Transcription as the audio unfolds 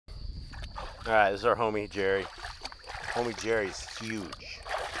All right, this is our homie Jerry. Homie Jerry's huge.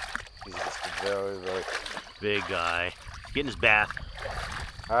 He's just a very, very big guy. Getting his bath.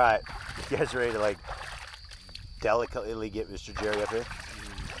 All right, you guys ready to like delicately get Mr. Jerry up here?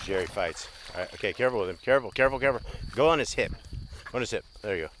 Jerry fights. All right, okay, careful with him. Careful, careful, careful. Go on his hip. On his hip.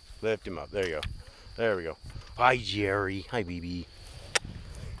 There you go. Lift him up. There you go. There we go. Hi, Jerry. Hi, BB.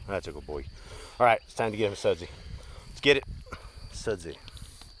 That's a good boy. All right, it's time to get him Sudsy. Let's get it. Sudsy.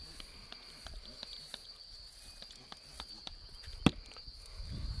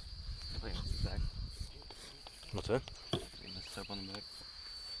 What's that? Step on the back.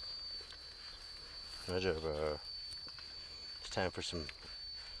 It's time for some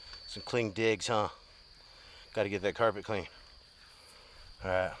clean digs, huh? Got to get that carpet clean.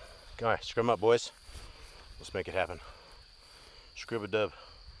 All right, scrum up, boys. Let's make it happen. Scrub a dub.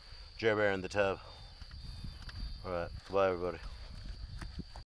 Jerry Bear in the tub. All right, bye, everybody.